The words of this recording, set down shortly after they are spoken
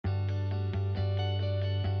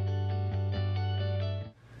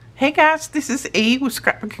Hey guys, this is E with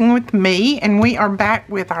Scrapbooking with Me, and we are back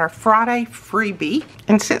with our Friday freebie.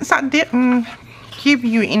 And since I didn't give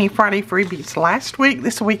you any Friday freebies last week,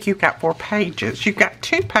 this week you've got 4 pages. You've got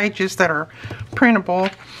 2 pages that are printable.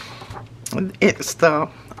 It's the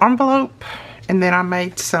envelope, and then I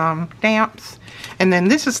made some stamps. And then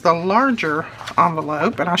this is the larger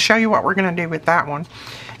envelope, and I'll show you what we're going to do with that one.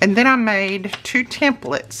 And then I made 2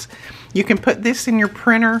 templates. You can put this in your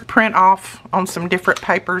printer, print off on some different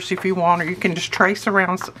papers if you want, or you can just trace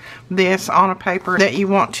around this on a paper that you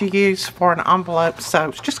want to use for an envelope. So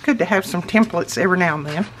it's just good to have some templates every now and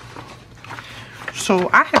then. So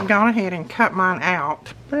I have gone ahead and cut mine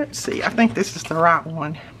out. Let's see, I think this is the right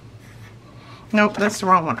one. Nope, that's the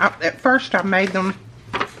wrong one. At first I made them,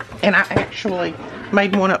 and I actually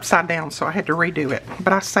made one upside down, so I had to redo it.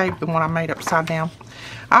 But I saved the one I made upside down.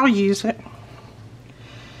 I'll use it.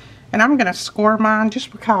 And I'm going to score mine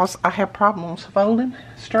just because I have problems folding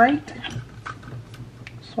straight.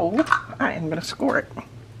 So I am going to score it.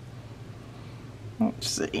 Let's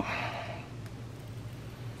see.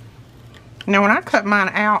 Now when I cut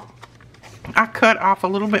mine out, I cut off a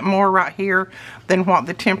little bit more right here than what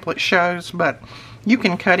the template shows, but you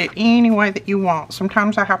can cut it any way that you want.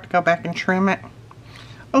 Sometimes I have to go back and trim it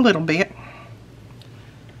a little bit.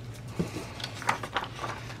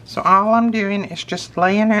 So all I'm doing is just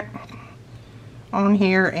laying it on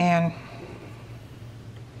here and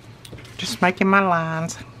just making my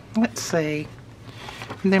lines. Let's see.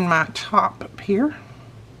 And then my top up here,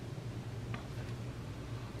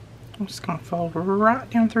 I'm just going to fold right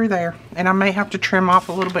down through there. And I may have to trim off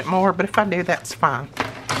a little bit more, but if I do, that's fine.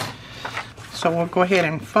 So we'll go ahead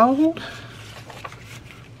and fold.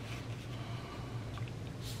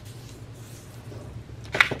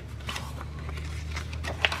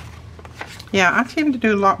 Yeah, I tend to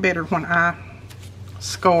do a lot better when I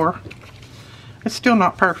score. It's still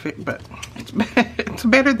not perfect, but it's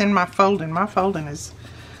better than my folding. My folding is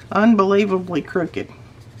unbelievably crooked.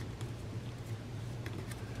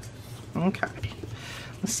 Okay,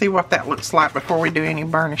 let's see what that looks like before we do any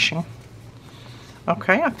burnishing.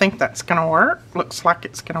 Okay, I think that's gonna work. Looks like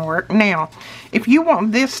it's gonna work. Now, if you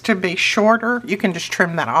want this to be shorter, you can just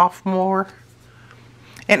trim that off more.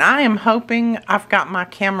 And I am hoping I've got my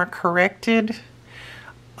camera corrected.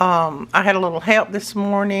 I had a little help this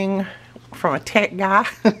morning from a tech guy.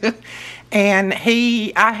 And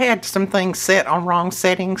I had some things set on wrong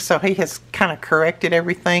settings, so he has kind of corrected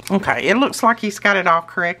everything. Okay, it looks like he's got it all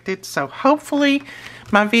corrected, so hopefully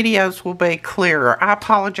my videos will be clearer. I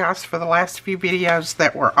apologize for the last few videos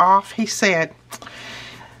that were off. He said,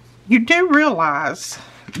 you do realize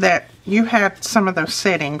that you had some of those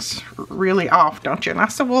settings really off, don't you? And I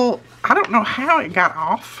said, well, I don't know how it got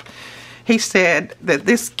off. He said that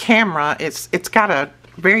this camera, it's got a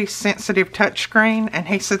very sensitive touchscreen, and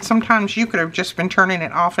he said sometimes you could have just been turning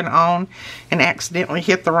it off and on and accidentally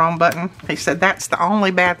hit the wrong button. He said that's the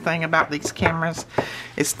only bad thing about these cameras,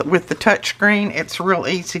 is that with the touchscreen, it's real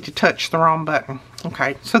easy to touch the wrong button.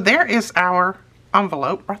 Okay, so there is our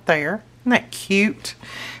envelope right there. Isn't that cute?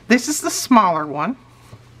 This is the smaller one.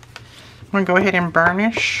 I'm going to go ahead and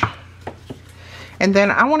burnish. And then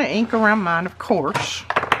I want to ink around mine, of course,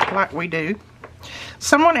 like we do.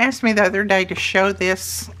 Someone asked me the other day to show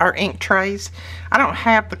this, our ink trays. I don't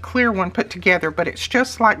have the clear one put together, but it's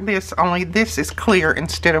just like this, only this is clear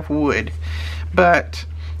instead of wood. But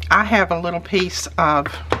I have a little piece of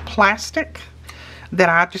plastic that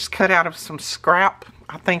I just cut out of some scrap.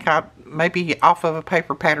 I think maybe off of a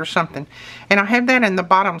paper pad or something. And I have that in the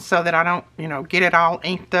bottom so that I don't, get it all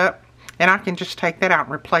inked up. And I can just take that out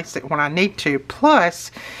and replace it when I need to.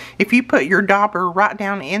 Plus, if you put your dauber right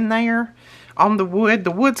down in there on the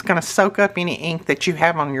wood's going to soak up any ink that you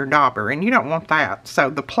have on your dauber. And you don't want that.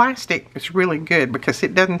 So the plastic is really good because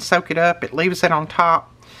it doesn't soak it up. It leaves it on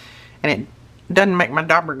top. And it doesn't make my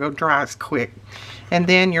dauber go dry as quick. And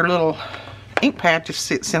then your little ink pad just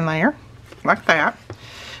sits in there like that.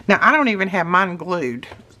 Now, I don't even have mine glued.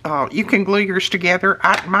 You can glue yours together.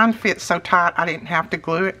 Mine fits so tight I didn't have to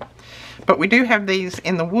glue it. But we do have these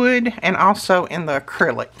in the wood and also in the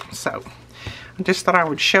acrylic. So I just thought I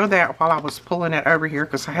would show that while I was pulling it over here,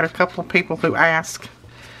 because I had a couple of people who asked,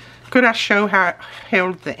 could I show how it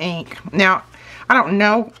held the ink? Now, I don't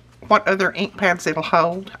know what other ink pads it'll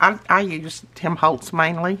hold. I use Tim Holtz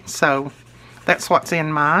mainly, so that's what's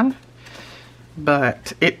in mine.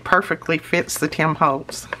 But it perfectly fits the Tim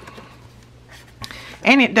Holtz.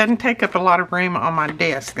 And it doesn't take up a lot of room on my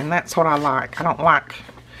desk, and that's what I like. I don't like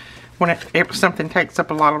when something takes up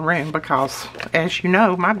a lot of room, because as you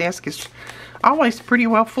know, my desk is always pretty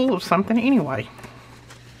well full of something anyway.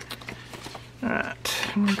 Alright,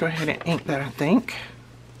 I'm going to go ahead and ink that, I think.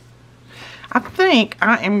 I think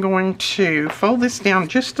I am going to fold this down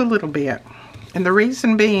just a little bit. And the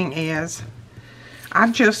reason being is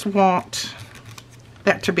I just want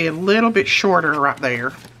that to be a little bit shorter right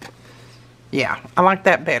there. Yeah, I like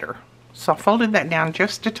that better. So I folded that down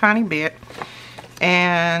just a tiny bit.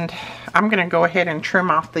 And I'm going to go ahead and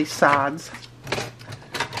trim off these sides.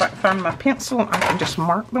 If I can find my pencil, I can just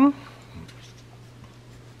mark them.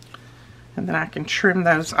 And then I can trim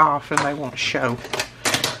those off and they won't show.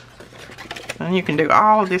 And you can do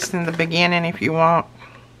all of this in the beginning if you want.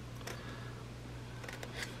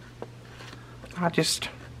 I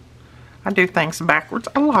do things backwards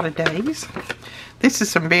a lot of days. This is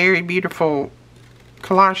some very beautiful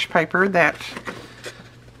collage paper that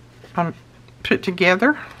I'm put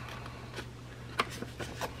together.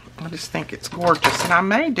 I just think it's gorgeous, and I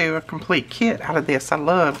may do a complete kit out of this. I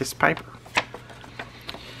love this paper.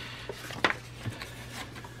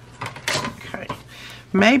 Okay,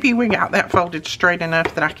 maybe we got that folded straight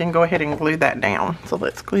enough that I can go ahead and glue that down. So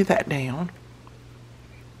let's glue that down.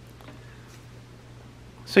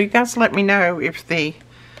 So you guys let me know if the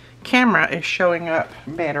camera is showing up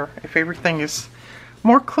better, if everything is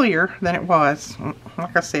more clear than it was.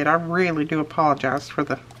 Like I said, I really do apologize for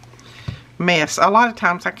the mess. A lot of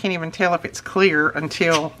times I can't even tell if it's clear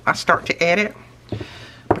until I start to edit,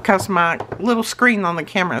 because my little screen on the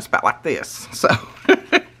camera is about like this. So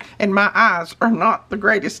and my eyes are not the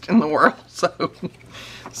greatest in the world, so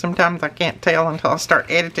sometimes I can't tell until I start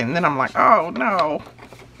editing, and then I'm like, oh no.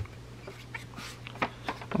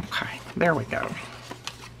 Okay, there we go.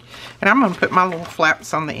 And I'm going to put my little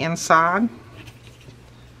flaps on the inside.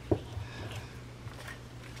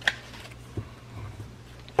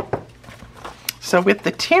 So with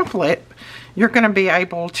the template, you're going to be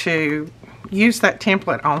able to use that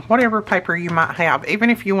template on whatever paper you might have. Even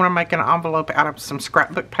if you want to make an envelope out of some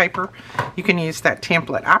scrapbook paper, you can use that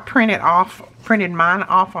template. I printed mine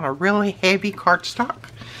off on a really heavy cardstock.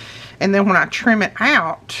 And then when I trim it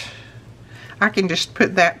out, I can just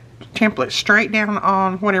put that template straight down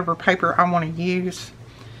on whatever paper I want to use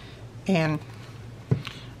and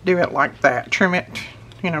do it like that. Trim it,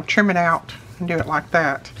 trim it out and do it like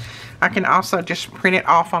that. I can also just print it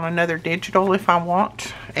off on another digital if I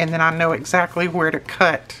want, and then I know exactly where to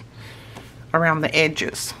cut around the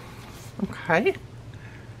edges. Okay.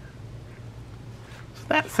 So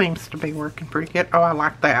that seems to be working pretty good. Oh, I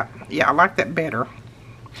like that. Yeah, I like that better.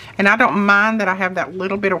 And I don't mind that I have that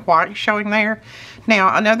little bit of white showing there.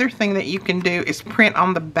 Now, another thing that you can do is print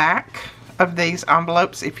on the back of these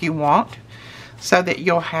envelopes if you want, so that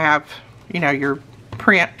you'll have, your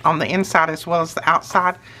print on the inside as well as the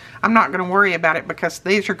outside. I'm not going to worry about it because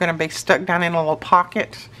these are going to be stuck down in a little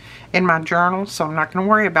pocket in my journal, so I'm not going to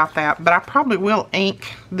worry about that. But I probably will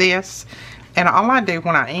ink this, and all I do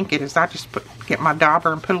when I ink it is I just get my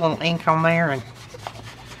dauber and put a little ink on there and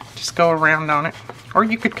just go around on it. Or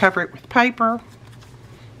you could cover it with paper.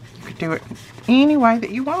 You could do it any way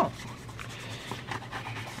that you want.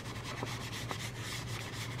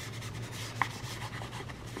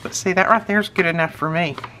 But see, that right there is good enough for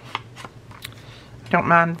me. Don't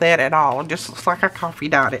mind that at all. It just looks like I coffee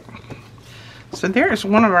dyed it. So there's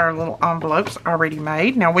one of our little envelopes already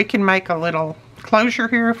made. Now we can make a little closure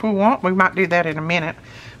here if we want. We might do that in a minute.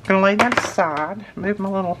 I'm going to lay that aside. Move my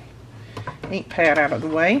little ink pad out of the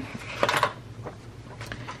way.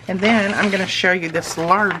 And then I'm going to show you this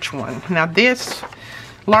large one. Now this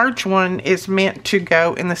large one is meant to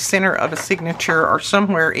go in the center of a signature or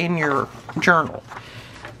somewhere in your journal.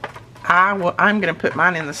 I'm going to put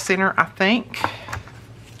mine in the center, I think.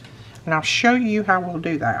 And I'll show you how we'll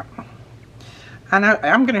do that.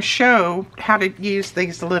 I'm going to show how to use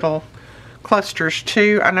these little clusters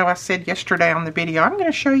too. I know I said yesterday on the video, I'm going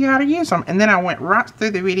to show you how to use them. And then I went right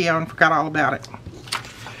through the video and forgot all about it.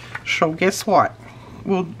 So guess what?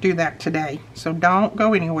 We'll do that today. So don't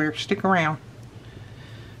go anywhere. Stick around.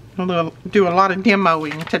 We'll do a lot of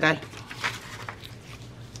demoing today.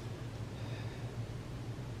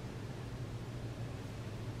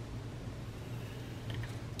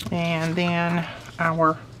 And then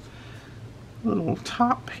our little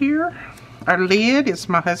top here, our lid, as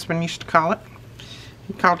my husband used to call it.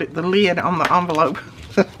 He called it the lid on the envelope.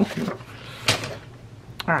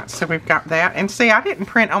 Alright, so we've got that. And see, I didn't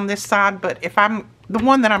print on this side, but if I'm the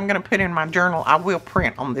one that I'm going to put in my journal, I will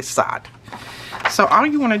print on this side. So all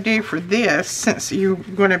you want to do for this, since you're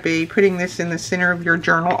going to be putting this in the center of your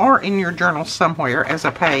journal or in your journal somewhere as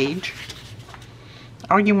a page,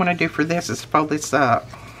 all you want to do for this is fold this up.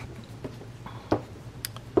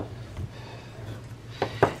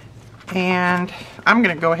 And I'm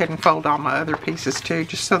going to go ahead and fold all my other pieces too,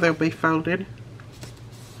 just so they'll be folded.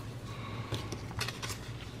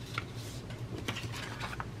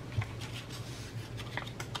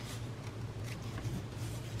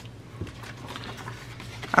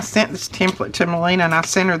 sent this template to Melina, and I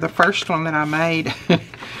sent her the first one that I made.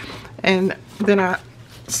 And then I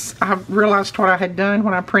realized what I had done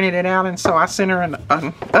when I printed it out, and so I sent her an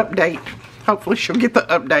update. Hopefully she'll get the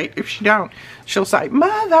update. If she don't, she'll say,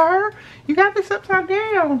 Mother, you got this upside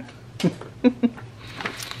down.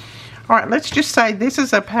 Alright, let's just say this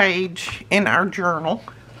is a page in our journal.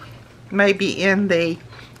 Maybe in the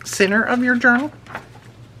center of your journal.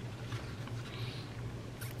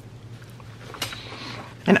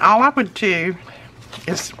 And all I would do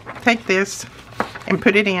is take this and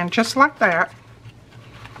put it in just like that.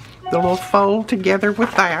 The little fold together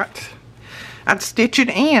with that. I'd stitch it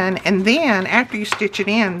in, and then after you stitch it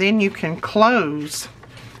in, then you can close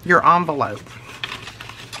your envelope.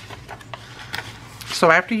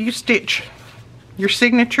 So after you stitch your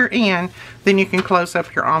signature in, then you can close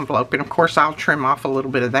up your envelope. And of course I'll trim off a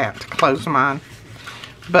little bit of that to close mine.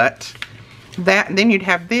 But that, then you'd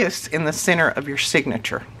have this in the center of your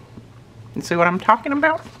signature. You see what I'm talking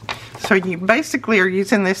about? So you basically are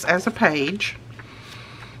using this as a page.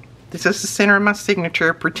 This is the center of my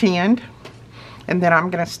signature, pretend. And then I'm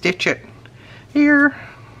going to stitch it here,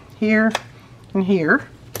 here, and here.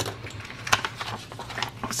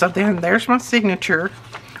 So then there's my signature.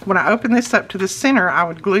 When I open this up to the center, I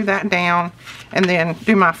would glue that down and then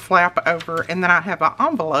do my flap over, and then I have an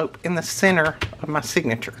envelope in the center of my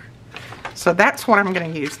signature. So that's what I'm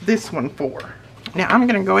going to use this one for. Now I'm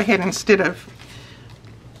going to go ahead, instead of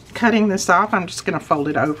cutting this off, I'm just going to fold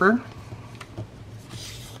it over.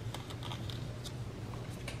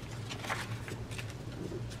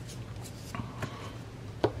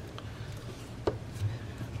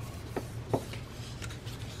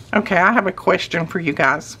 Okay, I have a question for you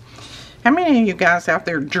guys. How many of you guys out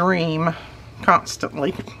there dream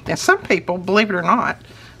constantly? And some people, believe it or not,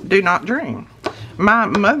 do not dream. My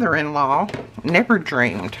mother-in-law never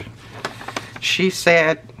dreamed. She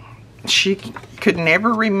said she could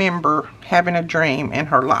never remember having a dream in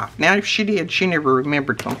her life. Now, if she did, she never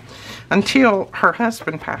remembered them until her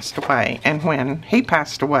husband passed away. And when he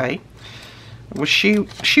passed away,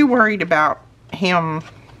 she worried about him,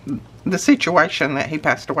 the situation that he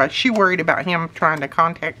passed away. She worried about him trying to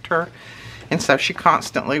contact her, and so she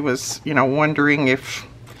constantly was, you know, wondering if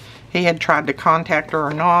he had tried to contact her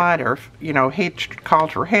or not, or if, you know, he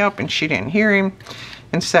called for help and she didn't hear him.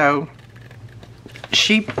 And so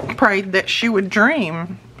she prayed that she would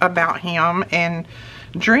dream about him and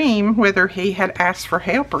dream whether he had asked for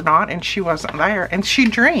help or not, and she wasn't there. And she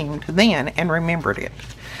dreamed then and remembered it.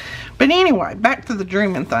 But anyway, back to the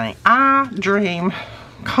dreaming thing. I dream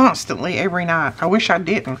constantly every night. I wish I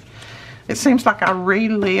didn't. It seems like I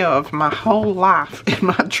relive my whole life in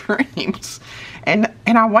my dreams. And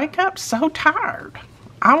I wake up so tired.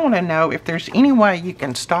 I want to know if there's any way you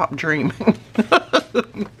can stop dreaming.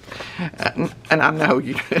 And I know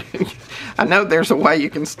I know there's a way you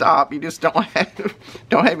can stop. You just don't have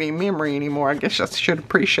any memory anymore. I guess I should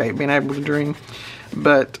appreciate being able to dream.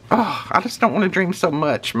 But I just don't want to dream so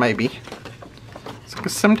much, maybe.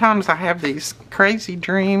 Because sometimes I have these crazy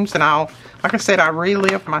dreams, and like I said, I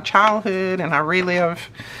relive my childhood, and I relive,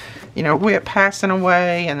 you know, Whit passing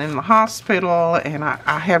away and in the hospital, and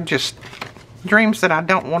I have just dreams that I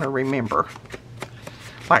don't want to remember.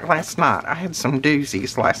 Like last night, I had some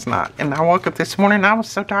doozies last night, and I woke up this morning and I was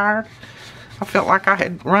so tired. I felt like I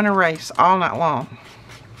had run a race all night long.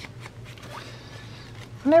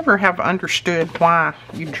 I never have understood why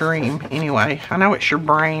you dream anyway. I know it's your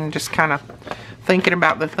brain just kind of thinking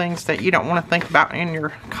about the things that you don't want to think about in your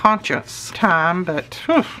conscious time, but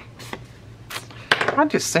I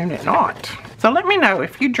just soon it not. So let me know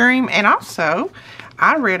if you dream. And also,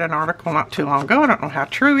 I read an article not too long ago. I don't know how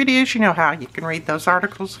true it is. You know how you can read those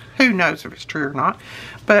articles. Who knows if it's true or not.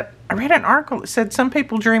 But I read an article that said some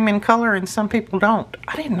people dream in color and some people don't.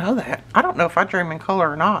 I didn't know that. I don't know if I dream in color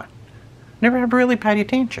or not. Never have really paid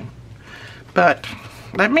attention. But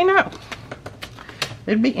let me know.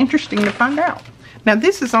 It'd be interesting to find out. Now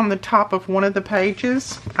this is on the top of one of the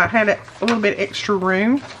pages. I had a little bit extra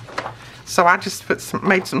room, so I just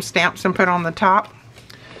made some stamps and put on the top.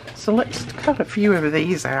 So let's cut a few of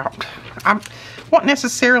these out. I won't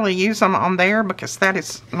necessarily use them on there because that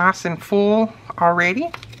is nice and full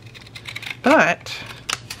already, but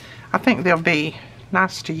I think they'll be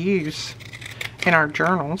nice to use in our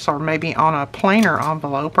journals, or maybe on a plainer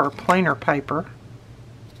envelope or plainer paper.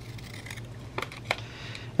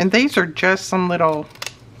 And these are just some little,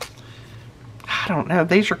 I don't know,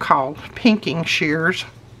 these are called pinking shears.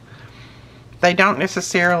 They don't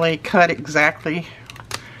necessarily cut exactly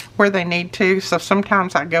where they need to, so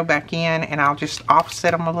sometimes I go back in and I'll just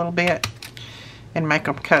offset them a little bit and make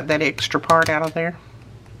them cut that extra part out of there.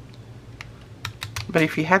 But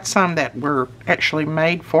if you had some that were actually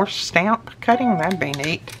made for stamp cutting, that'd be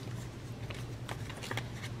neat.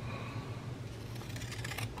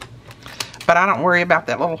 But I don't worry about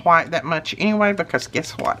that little white that much anyway, because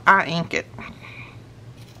guess what? I ink it.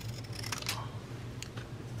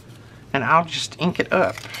 And I'll just ink it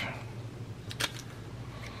up.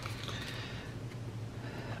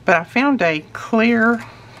 But I found a clear,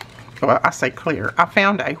 well, I say clear, I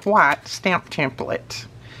found a white stamp template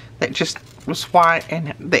that just was white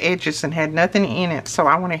and the edges and had nothing in it. So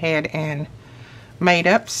I went ahead and made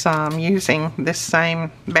up some using this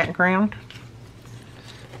same background,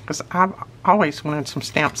 because I've always wanted some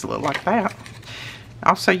stamps that look like that.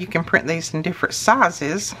 Also, you can print these in different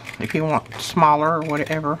sizes if you want smaller or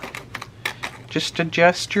whatever. Just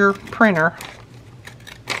adjust your printer.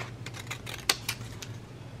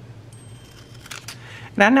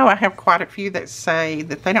 And I know I have quite a few that say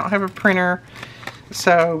that they don't have a printer,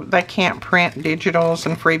 so they can't print digitals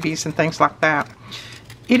and freebies and things like that.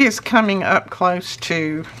 It is coming up close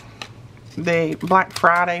to the Black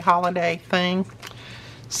Friday holiday thing,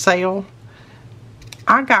 sale.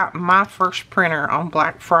 I got my first printer on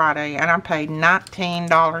Black Friday and I paid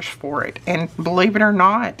 $19 for it. And believe it or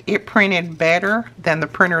not, it printed better than the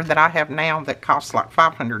printer that I have now that costs like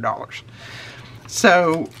 $500.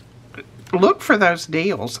 So look for those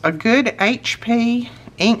deals. A good HP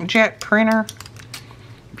inkjet printer,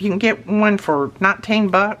 you can get one for 19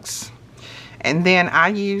 bucks. And then I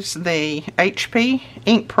use the HP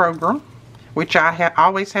ink program, which I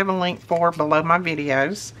always have a link for below my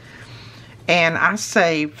videos. And I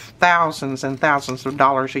save thousands and thousands of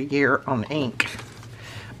dollars a year on ink,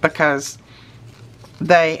 because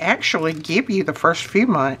they actually give you the first few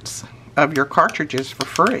months of your cartridges for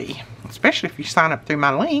free, especially if you sign up through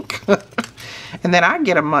my link. And then I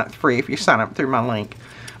get a month free if you sign up through my link.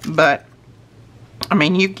 But I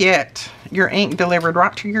mean, you get your ink delivered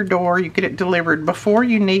right to your door. You get it delivered before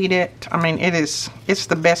you need it. I mean, it's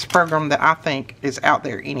the best program that I think is out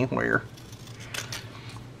there anywhere.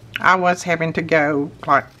 I was having to go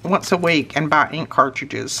like once a week and buy ink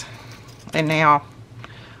cartridges, and now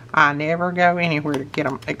I never go anywhere to get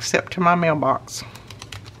them except to my mailbox.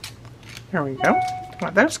 There we go.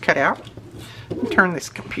 Got those cut out. Let me turn this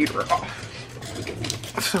computer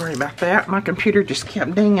off. Sorry about that. My computer just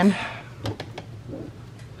kept dinging.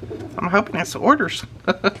 I'm hoping it's orders.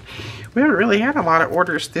 We haven't really had a lot of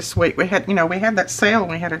orders this week. We had, we had that sale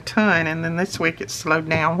and we had a ton, and then this week it slowed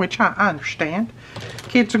down, which I understand.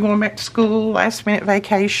 Kids are going back to school, last minute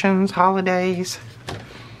vacations, holidays.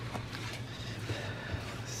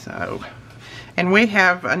 So, and we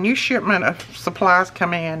have a new shipment of supplies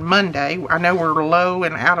coming in Monday. I know we're low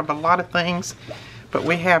and out of a lot of things, but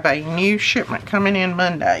we have a new shipment coming in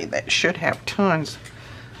Monday that should have tons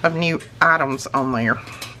of new items on there.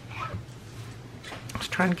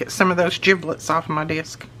 Just trying to get some of those giblets off of my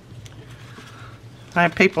desk. I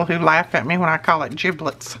have people who laugh at me when I call it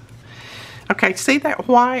giblets. Okay, see that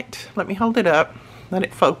white? Let me hold it up. Let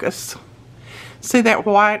it focus. See that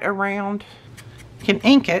white around? You can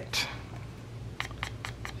ink it.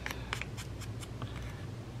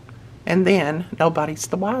 And then nobody's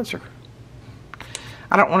the wiser.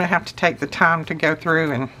 I don't want to have to take the time to go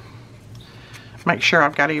through and make sure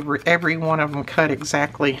I've got every one of them cut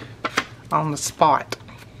exactly on the spot.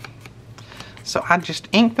 So I just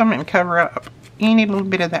ink them and cover up any little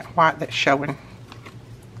bit of that white that's showing.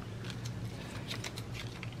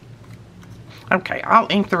 Okay, I'll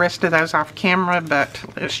ink the rest of those off camera, but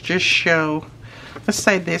let's just show, let's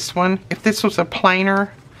say this one. If this was a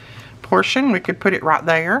plainer portion, we could put it right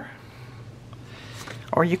there.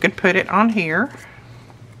 Or you could put it on here.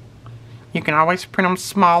 You can always print them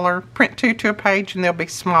smaller. Print two to a page and they'll be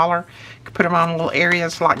smaller. You can put them on little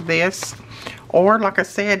areas like this. Or like I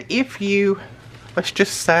said, if you, let's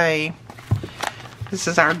just say, this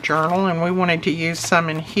is our journal and we wanted to use some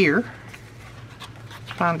in here.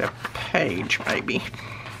 Find a page maybe.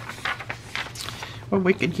 Well,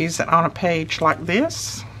 we could use it on a page like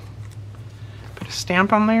this. Put a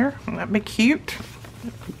stamp on there. Wouldn't that be cute?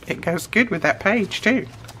 It goes good with that page too.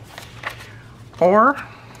 Or,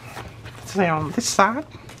 say on this side,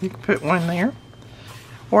 you can put one there.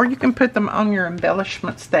 Or you can put them on your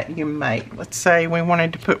embellishments that you make. Let's say we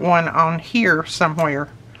wanted to put one on here somewhere.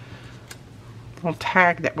 A little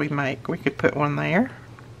tag that we make. We could put one there.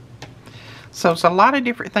 So there's a lot of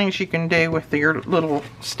different things you can do with your little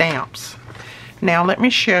stamps. Now let me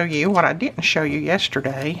show you what I didn't show you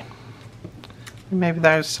yesterday. Maybe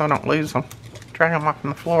those so I don't lose them. Drag them off on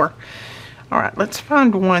the floor. Alright, let's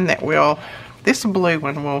find one that will, this blue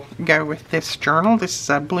one will go with this journal. This is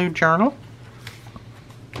a blue journal.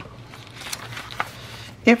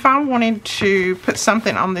 if I wanted to put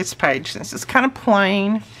something on this page, since it's kind of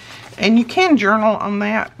plain, and you can journal on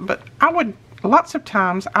that, but I would, lots of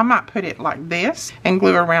times, I might put it like this and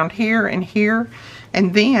glue around here and here,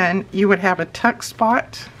 and then you would have a tuck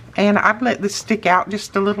spot, and I'd let this stick out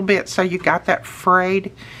just a little bit so you got that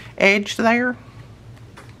frayed edge there.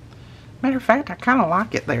 Matter of fact, I kind of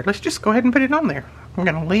like it there. Let's just go ahead and put it on there. I'm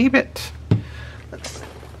going to leave it. Let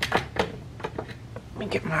me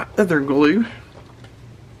get my other glue.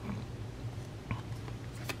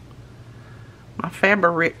 My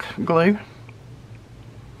fabric glue.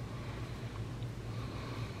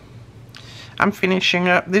 I'm finishing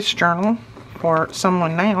up this journal for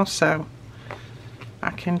someone now, so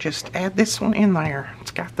I can just add this one in there.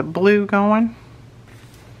 It's got the blue going.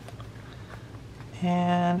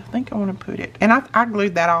 And I think I want to put it, and I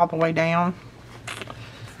glued that all the way down.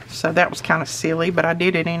 So that was kind of silly, but I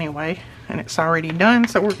did it anyway. And it's already done,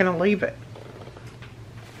 so we're going to leave it.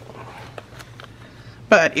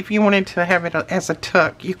 But if you wanted to have it as a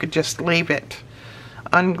tuck, you could just leave it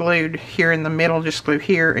unglued here in the middle. Just glue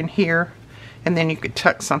here and here. And then you could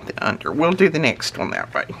tuck something under. We'll do the next one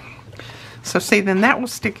that way. So see, then that will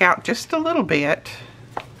stick out just a little bit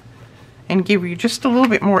and give you just a little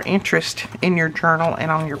bit more interest in your journal and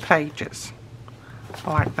on your pages.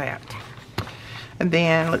 I like that. And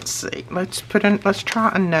then let's see, let's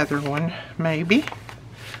try another one maybe.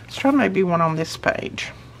 Let's try maybe one on this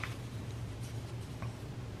page.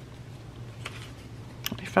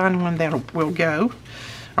 Let me find one that will go.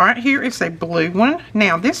 All right, here is a blue one.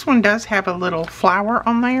 Now this one does have a little flower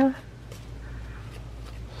on there.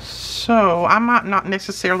 So I might not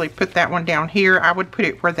necessarily put that one down here. I would put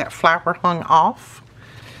it where that flower hung off.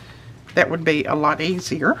 That would be a lot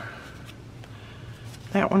easier.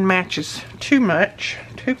 That one matches too much,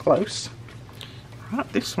 too close. All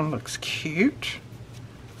right, this one looks cute.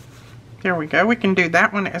 There we go. We can do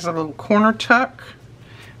that one as a little corner tuck.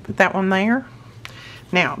 Put that one there.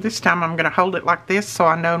 Now this time I'm going to hold it like this so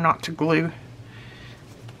I know not to glue.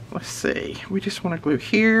 Let's see. We just want to glue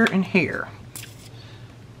here and here.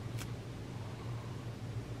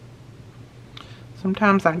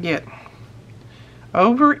 Sometimes I get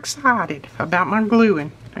overexcited about my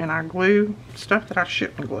gluing, and I glue stuff that I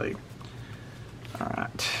shouldn't glue.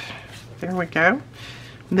 Alright, there we go.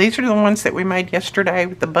 These are the ones that we made yesterday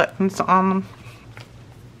with the buttons on them.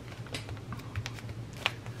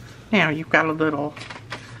 Now you've got a little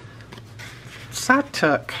side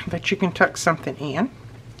tuck that you can tuck something in.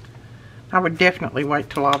 I would definitely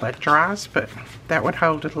wait till all that dries, but that would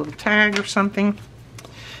hold a little tag or something.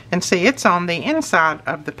 And see, it's on the inside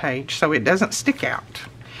of the page, so it doesn't stick out.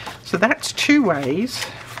 So that's two ways.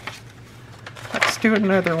 Let's do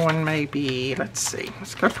another one maybe. Let's see.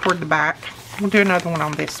 Let's go toward the back. We'll do another one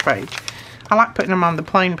on this page. I like putting them on the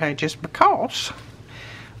plain pages because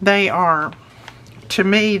they are, to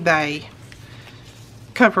me, they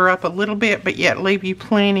cover up a little bit, but yet leave you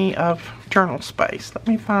plenty of journal space. Let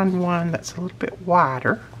me find one that's a little bit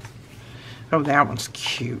wider. Oh, that one's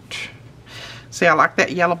cute. See, I like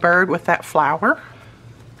that yellow bird with that flower.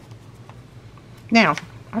 Now,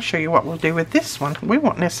 I'll show you what we'll do with this one. We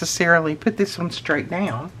won't necessarily put this one straight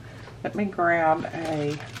down. Let me grab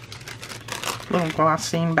a little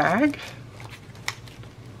glycine bag.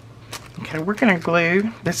 Okay, we're going to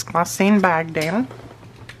glue this glycine bag down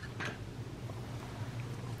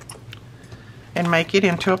and make it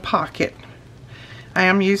into a pocket. I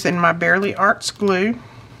am using my Barely Arts glue.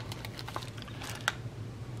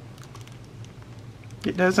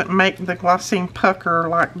 It doesn't make the glycine pucker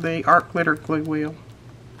like the art glitter glue will.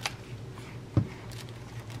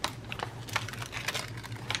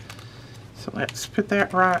 So let's put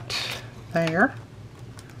that right there.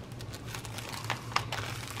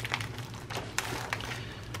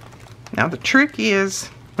 Now the trick is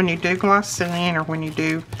when you do glycine or when you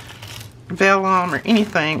do vellum or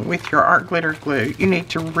anything with your art glitter glue, you need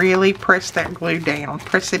to really press that glue down.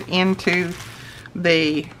 Press it into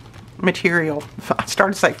the material. I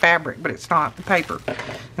started to say fabric, but it's not, the paper.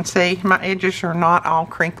 And see, my edges are not all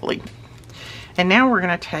crinkly. And now we're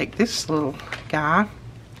going to take this little guy.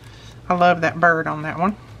 I love that bird on that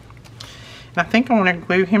one. And I think I want to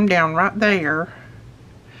glue him down right there.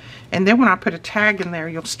 And then when I put a tag in there,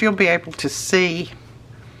 you'll still be able to see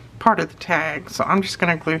part of the tag. So I'm just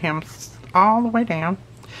going to glue him all the way down.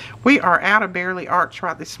 We are out of Barely Arts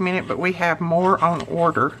right this minute, but we have more on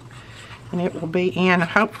order. And it will be in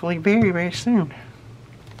hopefully very, very soon.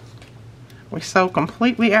 We sold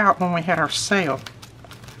completely out when we had our sale.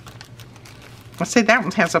 Well, see, that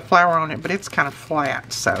one has a flower on it, but it's kind of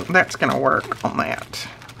flat, so that's going to work on that.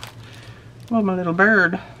 Oh, my little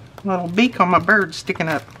bird. Little beak on my bird sticking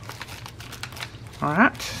up.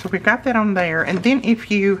 Alright, so we got that on there. And then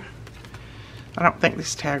if you, I don't think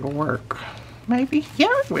this tag will work. Maybe,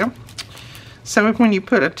 yeah, it will. So when you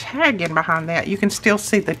put a tag in behind that, you can still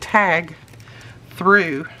see the tag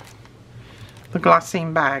through the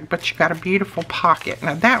glycine bag, but you got a beautiful pocket.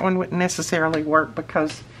 Now that one wouldn't necessarily work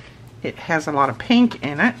because it has a lot of pink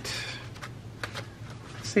in it.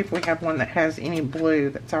 Let's see if we have one that has any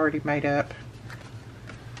blue that's already made up.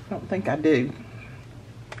 I don't think I do.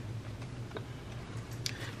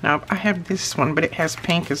 No, I have this one, but it has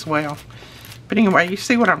pink as well. But anyway, you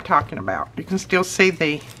see what I'm talking about. You can still see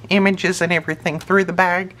the images and everything through the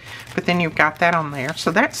bag, but then you've got that on there. So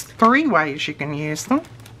that's 3 ways you can use them.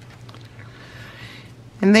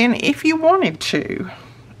 And then if you wanted to,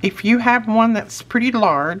 if you have one that's pretty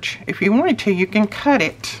large, if you wanted to, you can cut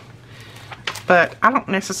it. But I don't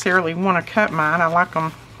necessarily want to cut mine. I like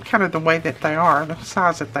them kind of the way that they are, the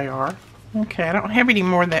size that they are. Okay, I don't have any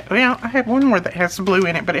more that, well, I have one more that has blue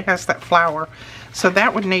in it, but it has that flower. So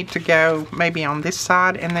that would need to go maybe on this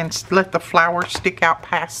side and then let the flower stick out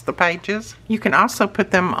past the pages. You can also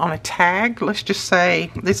put them on a tag. Let's just say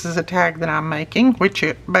this is a tag that I'm making, which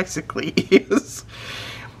it basically is.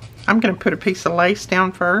 I'm going to put a piece of lace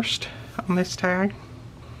down first on this tag.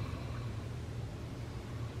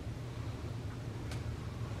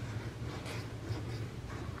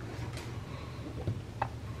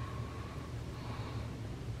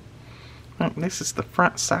 This is the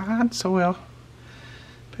front side, so we'll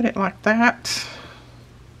put it like that.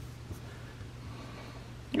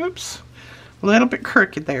 Oops, a little bit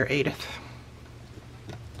crooked there, Edith.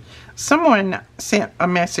 Someone sent a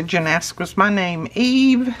message and asked, was my name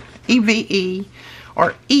Eve, E-V-E,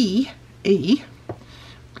 or E-E,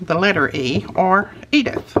 the letter E, or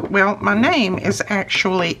Edith? Well, my name is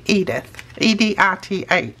actually Edith,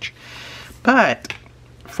 E-D-I-T-H. But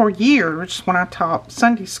for years, when I taught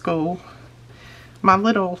Sunday school, my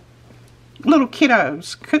little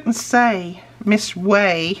kiddos couldn't say Miss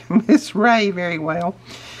Ray very well.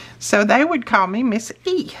 So they would call me Miss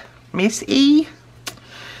E. Miss E.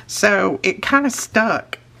 So it kind of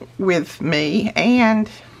stuck with me, and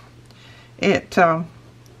it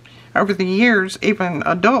over the years even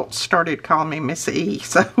adults started calling me Miss E.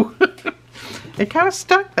 So it kind of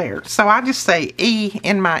stuck there. So I just say E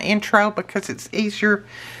in my intro because it's easier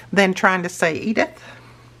than trying to say Edith.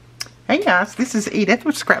 Hey guys, this is Edith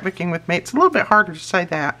with Scrapbooking with Me. It's a little bit harder to say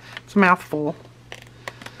that. It's a mouthful.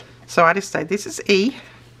 So I just say this is E.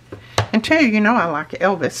 And 2, you know I like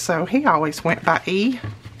Elvis, so he always went by E.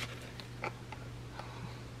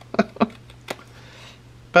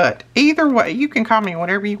 But either way, you can call me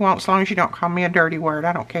whatever you want as long as you don't call me a dirty word.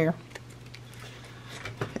 I don't care.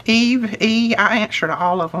 Eve, E, I answer to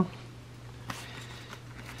all of them.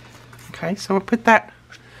 Okay, so we'll put that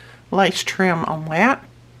lace trim on that.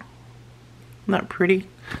 Isn't that pretty?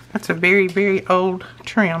 That's a very, very old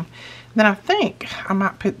trim. Then I think I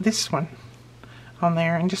might put this one on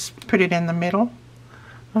there and just put it in the middle.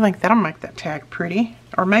 I think that'll make that tag pretty.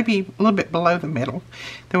 Or maybe a little bit below the middle.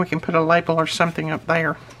 Then we can put a label or something up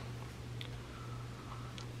there.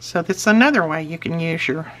 So that's another way you can use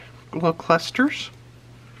your little clusters.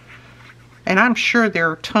 And I'm sure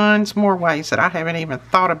there are tons more ways that I haven't even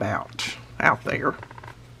thought about out there.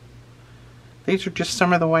 These are just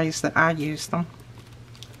some of the ways that I use them.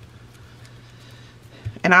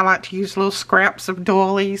 And I like to use little scraps of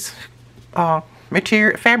doilies,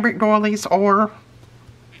 fabric doilies, or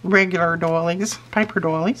regular doilies, paper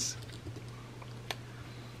doilies.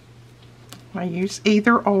 I use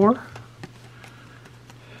either or.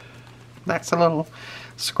 That's a little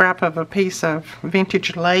scrap of a piece of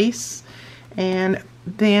vintage lace. And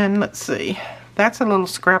then, let's see, that's a little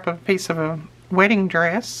scrap of a piece of a wedding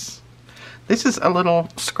dress. This is a little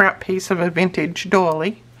scrap piece of a vintage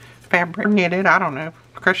doily. Fabric knitted, I don't know.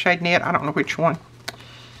 Crocheted knit, I don't know which one.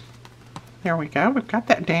 There we go, we've got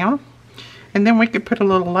that down. And then we could put a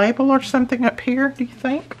little label or something up here, do you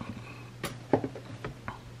think?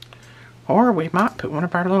 Or we might put one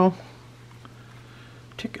of our little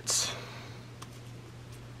tickets.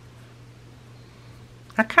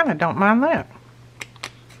 I kind of don't mind that.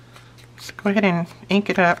 Let's go ahead and ink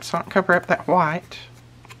it up so I can cover up that white.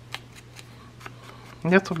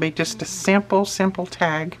 And this will be just a simple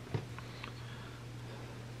tag.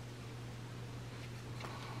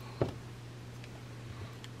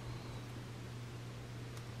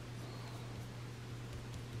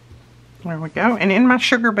 There we go. And in my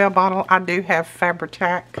Sugar Bell bottle, I do have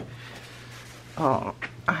Fabri-Tac. I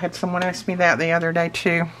had someone ask me that the other day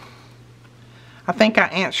too. I think I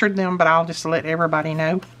answered them, but I'll just let everybody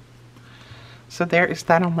know. So there is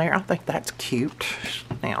that on there. I think that's cute.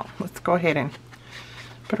 Now, let's go ahead and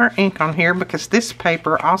Put our ink on here because this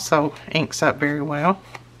paper also inks up very well.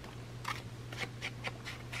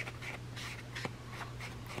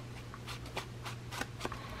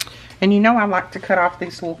 And you know I like to cut off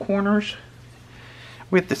these little corners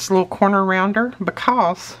with this little corner rounder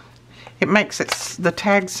because it makes the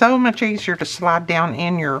tag so much easier to slide down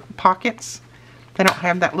in your pockets. They don't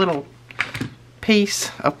have that little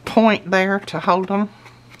piece of point there to hold them,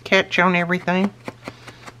 catch on everything.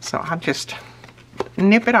 So I just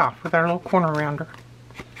nip it off with our little corner rounder.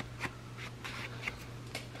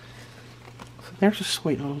 So there's a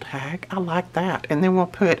sweet little tag. I like that. And then we'll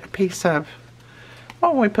put a piece of,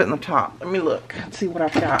 what will we put in the top? Let me look and see what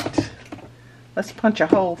I've got. Let's punch a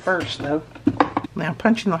hole first though. Now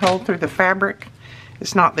punching the hole through the fabric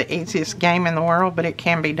is not the easiest game in the world, but it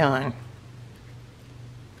can be done.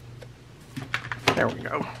 There we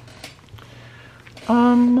go.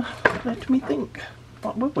 Let me think.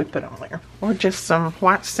 What would we put on there? Or just some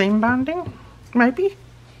white seam binding, maybe?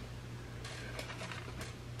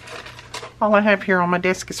 All I have here on my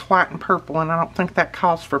desk is white and purple, and I don't think that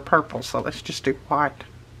calls for purple, so let's just do white.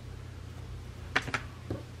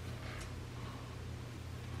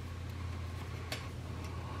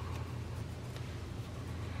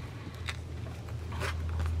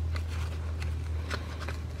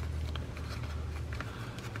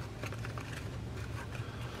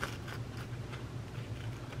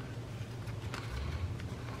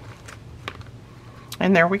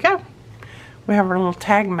 And there we go. We have our little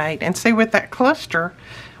tag made. And see, with that cluster,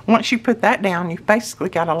 once you put that down, you've basically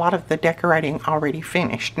got a lot of the decorating already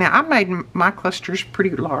finished. Now, I made my clusters pretty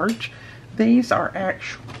large. These are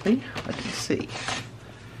actually, let's see.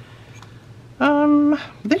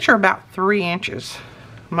 These are about 3 inches,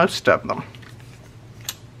 most of them.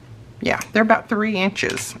 Yeah, they're about 3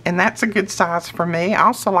 inches, and that's a good size for me. I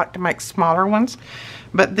also like to make smaller ones,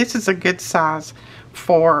 but this is a good size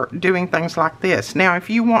for doing things like this. Now, if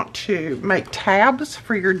you want to make tabs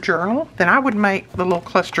for your journal, then I would make the little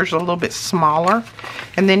clusters a little bit smaller,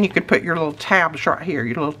 and then you could put your little tabs right here,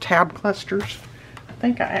 your little tab clusters. I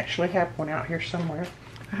think I actually have one out here somewhere.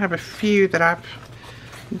 I have a few that I've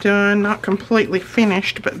done, not completely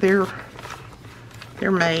finished, but they're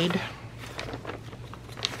made.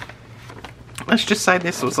 Let's just say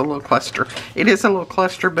this was a little cluster. It is a little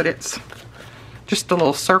cluster, but it's just a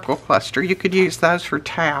little circle cluster. You could use those for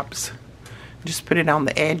tabs. Just put it on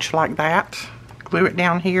the edge like that. Glue it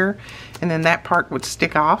down here, and then that part would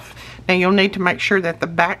stick off. Now you'll need to make sure that the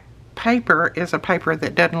back paper is a paper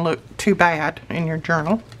that doesn't look too bad in your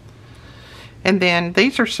journal. And then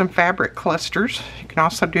these are some fabric clusters. You can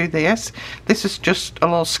also do this. This is just a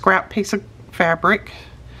little scrap piece of fabric.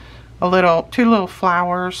 Two little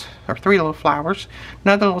flowers, or 3 little flowers,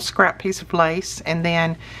 another little scrap piece of lace, and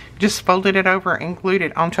then just folded it over and glued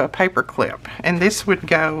it onto a paper clip. And this would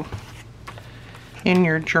go in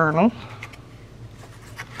your journal.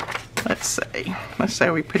 Let's say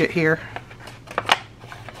we put it here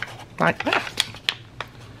like that.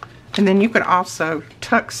 And then you could also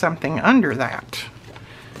tuck something under that.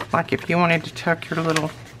 Like if you wanted to tuck your little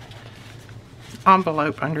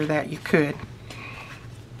envelope under that, you could.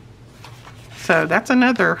 So that's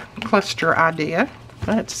another cluster idea.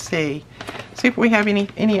 Let's see if we have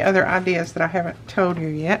any other ideas that I haven't told you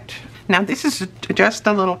yet. Now this is just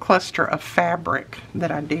a little cluster of fabric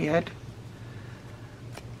that I did.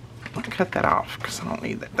 I'll cut that off because I don't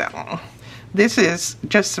need that long. This is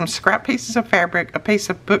just some scrap pieces of fabric, a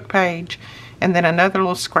piece of book page, and then another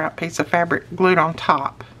little scrap piece of fabric glued on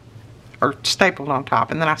top, or stapled on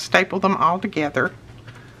top, and then I stapled them all together.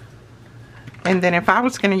 And then if I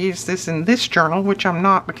was going to use this in this journal, which I'm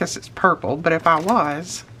not because it's purple, but if I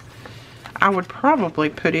was, I would probably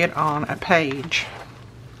put it on a page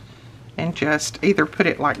and just either put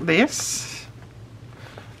it like this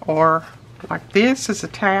or like this as a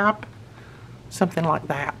tab, something like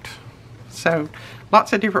that. So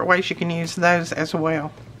lots of different ways you can use those as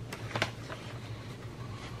well.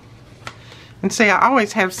 And see, I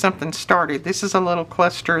always have something started. This is a little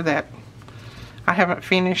cluster that I haven't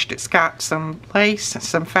finished. It's got some lace,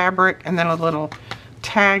 some fabric, and then a little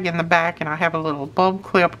tag in the back, and I have a little bulb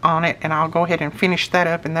clip on it, and I'll go ahead and finish that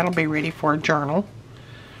up, and that'll be ready for a journal.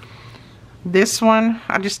 This one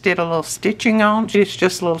I just did a little stitching on. It's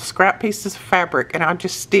just little scrap pieces of fabric, and I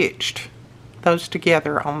just stitched those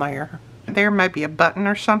together on there. There may be a button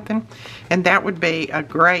or something, and that would be a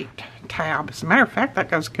great tab. As a matter of fact, that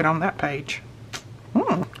goes good on that page.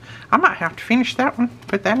 I might have to finish that one,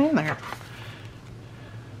 put that in there.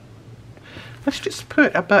 Let's just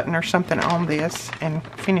put a button or something on this and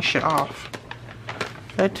finish it off.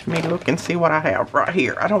 Let me look and see what I have right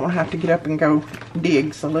here. I don't want to have to get up and go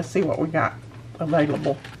dig, so let's see what we got.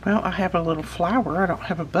 available. Well, I have a little flower. I don't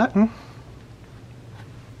have a button.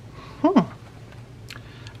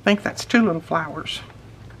 I think that's 2 little flowers.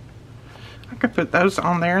 I could put those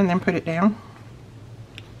on there and then put it down.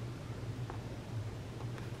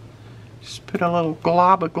 Just put a little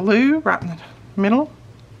glob of glue right in the middle.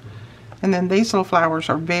 And then these little flowers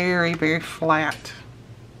are very, very flat.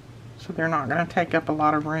 So they're not going to take up a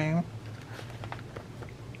lot of room.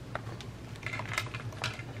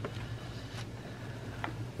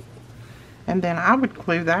 And then I would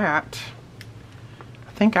glue that.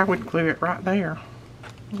 I think I would glue it right there.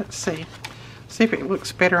 Let's see. See if it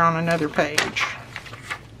looks better on another page.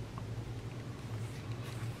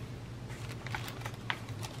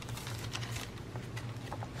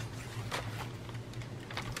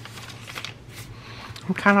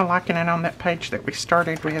 I'm kind of liking it on that page that we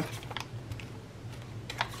started with.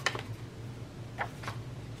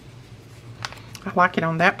 I like it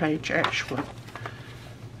on that page actually.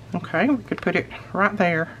 Okay, we could put it right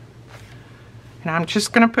there. And I'm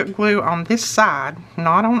just going to put glue on this side,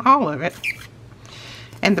 not on all of it.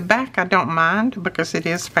 And the back I don't mind because it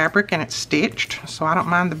is fabric and it's stitched, so I don't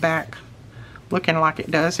mind the back looking like it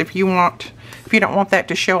does. If you don't want that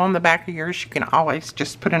to show on the back of yours, you can always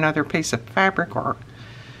just put another piece of fabric or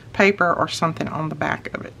paper or something on the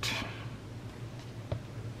back of it.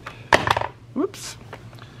 Whoops,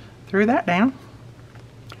 threw that down.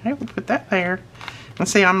 Okay, we'll put that there. And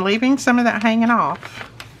see, I'm leaving some of that hanging off.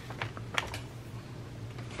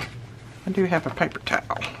 I do have a paper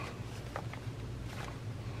towel.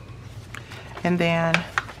 And then,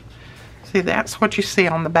 see, that's what you see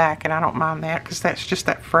on the back, and I don't mind that because that's just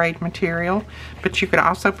that frayed material. But you could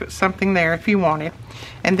also put something there if you wanted.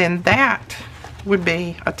 And then that would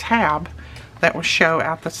be a tab that will show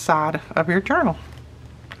out the side of your journal.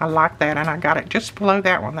 I like that, and I got it just below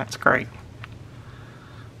that one. That's great.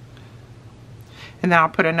 And then I'll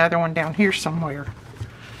put another one down here somewhere.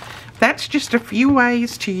 That's just a few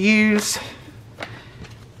ways to use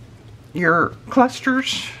your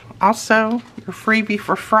clusters. Also, your freebie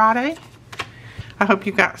for Friday. I hope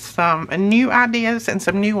you got some new ideas and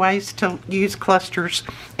some new ways to use clusters.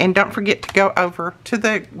 And don't forget to go over to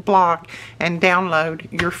the blog and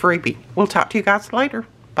download your freebie. We'll talk to you guys later.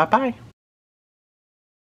 Bye-bye.